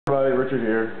Everybody, Richard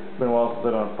here. It's been a while since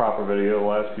I've done a proper video. The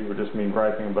last few were just me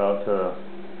griping about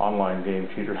online game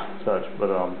cheaters and such.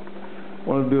 But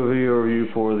wanted to do a video review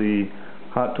for the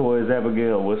HotToys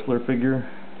Abigail Whistler figure.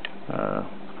 It's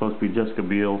supposed to be Jessica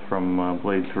Biel from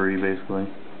Blade 3, basically.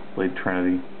 Blade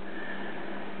Trinity.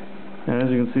 And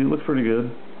as you can see, it looks pretty good.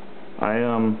 I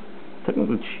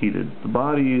technically cheated. The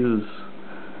body is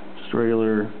just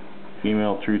regular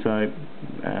female true type,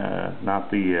 not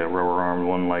the rubber armed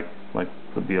one like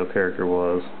the Biel character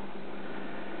was.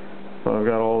 So I've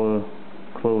got all the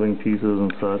clothing pieces and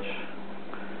such.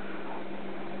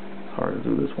 It's hard to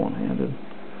do this one-handed.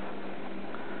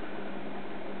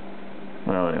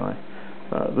 Well, anyway,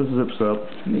 this zips up.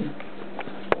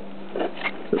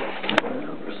 Zip right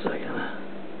up for a second.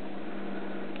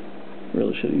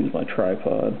 Really should have used my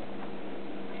tripod.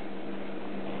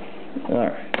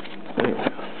 Alright, there we go.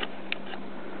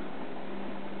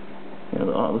 Yeah,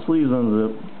 the sleeves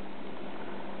unzip.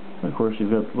 Of course, you've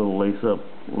got the little lace-up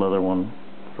leather one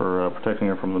for protecting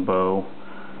her from the bow.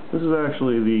 This is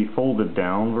actually the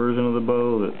folded-down version of the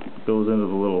bow that goes into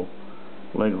the little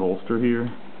leg holster here.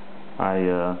 I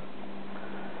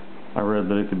read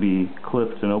that it could be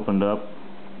clipped and opened up.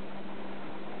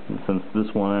 And since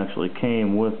this one actually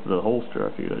came with the holster,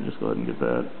 I figured I'd just go ahead and get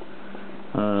that.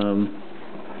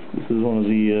 This is one of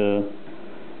the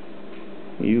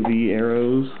UV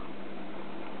arrows.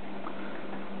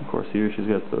 Of course, here she's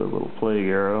got the little plague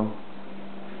arrow.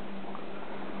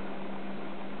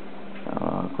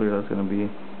 How clear that's going to be.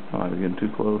 I might be getting too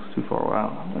close, too far.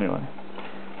 Wow. Anyway,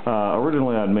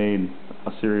 originally I'd made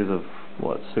a series of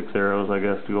 6 arrows, I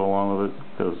guess, to go along with it,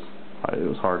 because it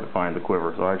was hard to find the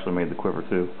quiver, so I actually made the quiver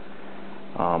too.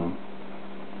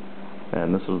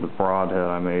 And this was the broadhead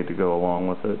I made to go along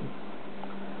with it.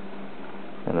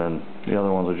 And then the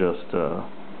other ones are just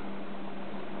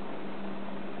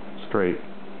straight,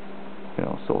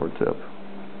 silver tip.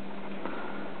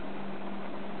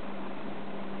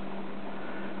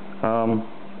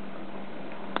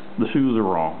 The shoes are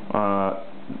wrong,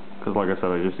 because like I said,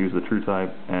 I just used the true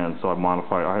type, and so I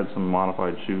had some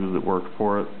modified shoes that worked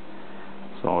for it,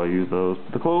 so I used those.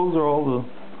 But the clothes are all the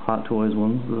Hot Toys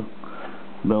ones, the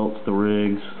belts, the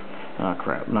rigs. Ah,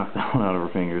 crap, knocked that one out of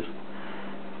her fingers.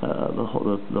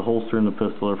 The holster and the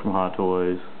pistol are from Hot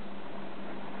Toys.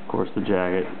 Of course, the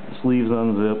jacket. The sleeves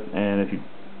unzip, and if you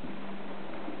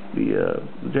the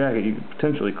jacket, you could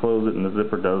potentially close it, and the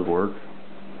zipper does work.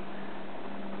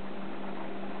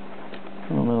 I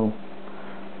don't know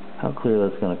how clear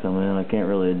that's going to come in. I can't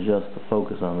really adjust the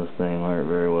focus on this thing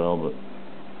very well, but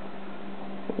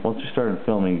once you started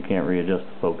filming, you can't readjust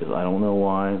the focus. I don't know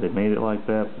why they made it like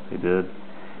that, but they did.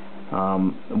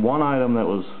 One item that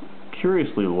was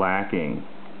curiously lacking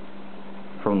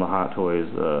from the Hot Toys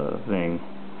thing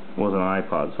was an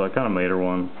iPod, so I kind of made her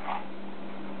one.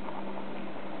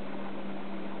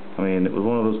 I mean, it was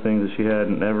one of those things that she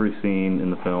hadn't ever seen in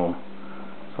the film,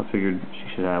 so I figured she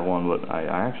should have one, but I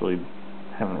actually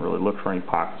haven't really looked for any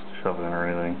pockets to shove it in or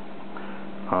anything.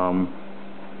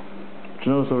 But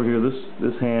you notice over here,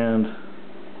 this hand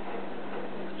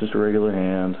is just a regular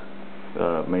hand,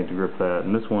 made to grip that,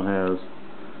 and this one has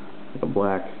like a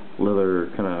black leather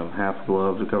kind of half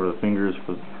glove to cover the fingers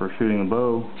for shooting the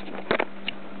bow.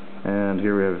 And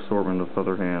here we have an assortment of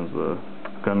other hands. The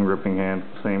gun gripping hand,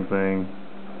 same thing.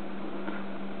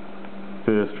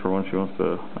 Fist for when she wants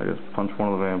to, I guess, punch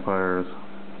one of the vampires.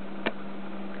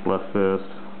 Left fist.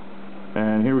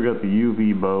 And here we got the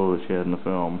UV bow that she had in the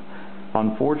film.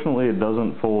 Unfortunately, it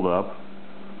doesn't fold up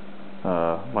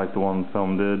like the one in the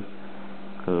film did,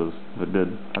 because if it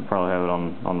did, I'd probably have it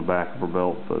on the back of her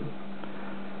belt. But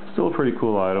still a pretty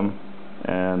cool item.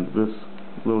 And this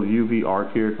little UV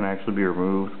arc here can actually be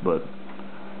removed, but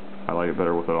I like it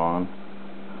better with it on.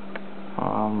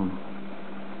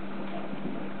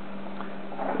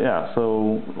 Yeah,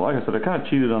 so like I said, I kind of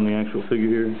cheated on the actual figure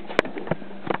here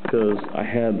because I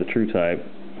had the true type.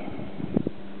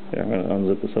 Yeah, I'm going to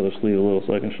unzip this other sleeve a little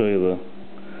so I can show you the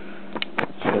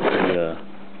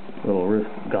little wrist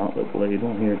gauntlet blade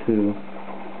one here too.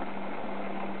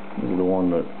 This is the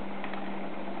one that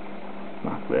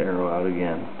knocked the arrow out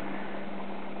again.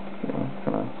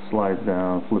 Kind of slides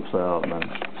down, flips out, and then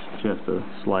she has to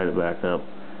slide it back up.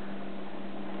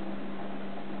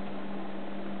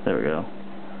 There we go.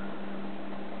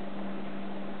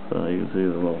 So you can see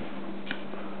the little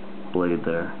blade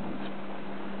there.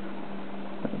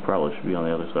 It probably should be on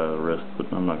the other side of the wrist, but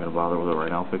I'm not going to bother with it right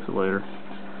now. I'll fix it later.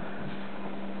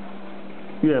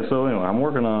 Yeah, so anyway, I'm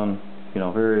working on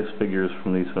various figures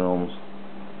from these films.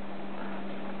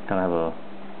 Kind of have a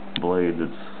blade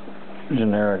that's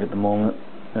generic at the moment.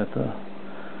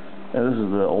 This is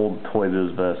the old Toy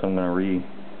Biz vest. I'm going to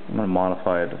I'm going to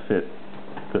modify it to fit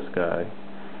this guy.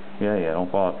 Yeah, don't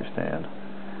fall off your stand.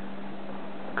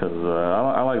 Because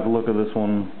I like the look of this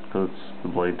one because it's the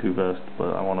Blade 2 vest,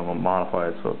 but I want to modify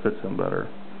it so it fits him better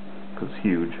because it's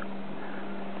huge.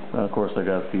 And of course I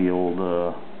got the old,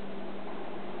 well,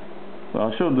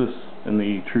 I showed this in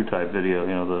the True Type video,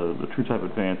 you know, the True Type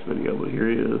Advanced video, but here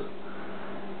he is,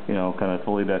 you know, kind of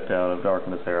fully decked out. I've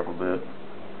darkened his hair up a bit.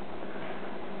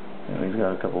 And he's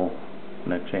got a couple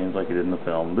neck chains like he did in the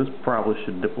film. This probably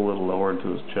should dip a little lower into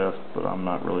his chest, but I'm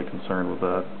not really concerned with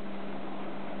that.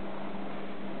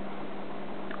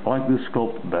 I like this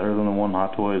sculpt better than the one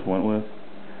Hot Toys went with.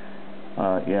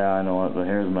 Yeah, I know the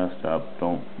hair's messed up.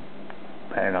 Don't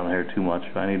bag on the hair too much.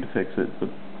 I need to fix it, but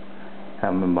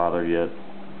haven't been bothered yet.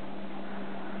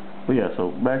 But yeah,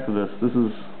 so back to this. This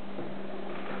is,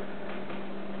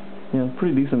 you know,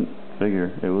 pretty decent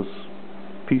figure. It was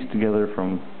pieced together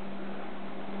from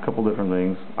a couple different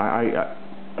things. I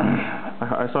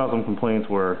saw some complaints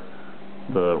where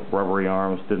the rubbery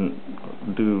arms didn't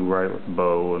do right with the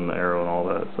bow and the arrow and all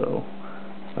that, so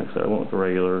like I said, I went with the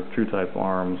regular True Type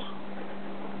arms.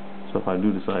 So if I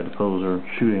do decide to pose her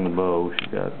shooting the bow,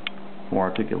 she's got more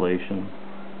articulation.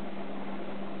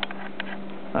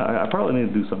 I probably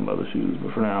need to do something about the shoes,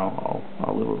 but for now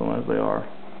I'll live with them as they are.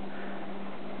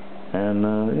 And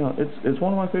you know, it's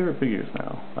one of my favorite figures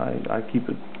now. I keep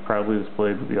it proudly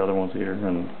displayed with the other ones here,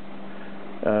 and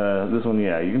this one,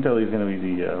 yeah, you can tell he's going to be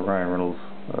the Ryan Reynolds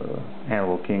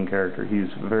Hannibal King character. He's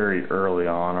very early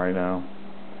on right now.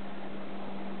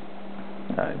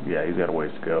 Yeah, he's got a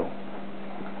ways to go.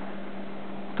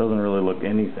 Doesn't really look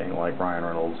anything like Ryan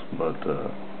Reynolds, but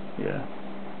yeah,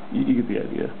 you get the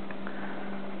idea.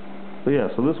 But yeah,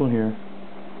 so this one here,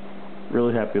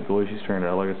 really happy with the way she's turned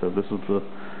out. Like I said, this is the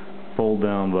fold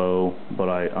down bow, but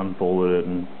I unfolded it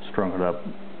and strung it up.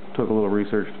 Took a little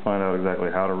research to find out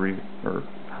exactly how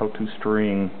to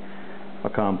string a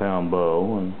compound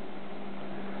bow, and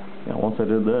you know, once I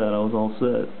did that, I was all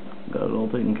set. Got it all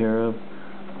taken care of.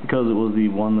 Because it was the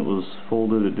one that was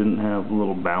folded, it didn't have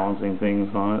little balancing things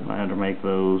on it, and I had to make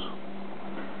those.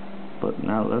 But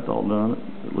now that that's all done,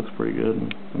 it looks pretty good.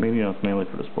 And, I mean, you know, it's mainly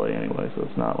for display anyway, so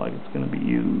it's not like it's going to be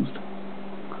used.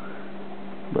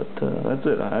 But that's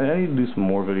it. I need to do some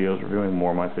more videos reviewing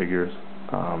more of my figures.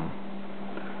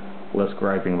 Less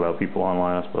griping about people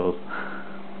online, I suppose.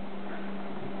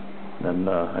 And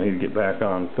I need to get back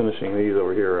on finishing these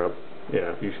over here up.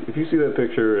 Yeah, if you see that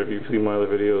picture, if you've seen my other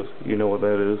videos, you know what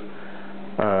that is.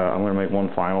 I'm going to make one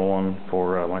final one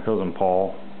for my cousin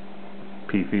Paul,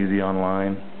 P. Feezy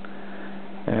online.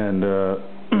 And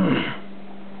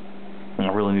I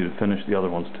really need to finish the other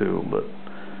ones too, but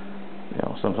you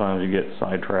know, sometimes you get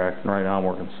sidetracked. And right now I'm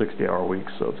working 60-hour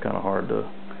weeks, so it's kind of hard to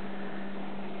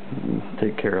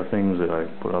take care of things that I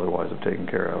would otherwise have taken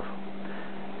care of.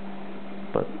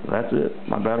 But that's it.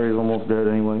 My battery's almost dead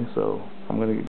anyway, so I'm going to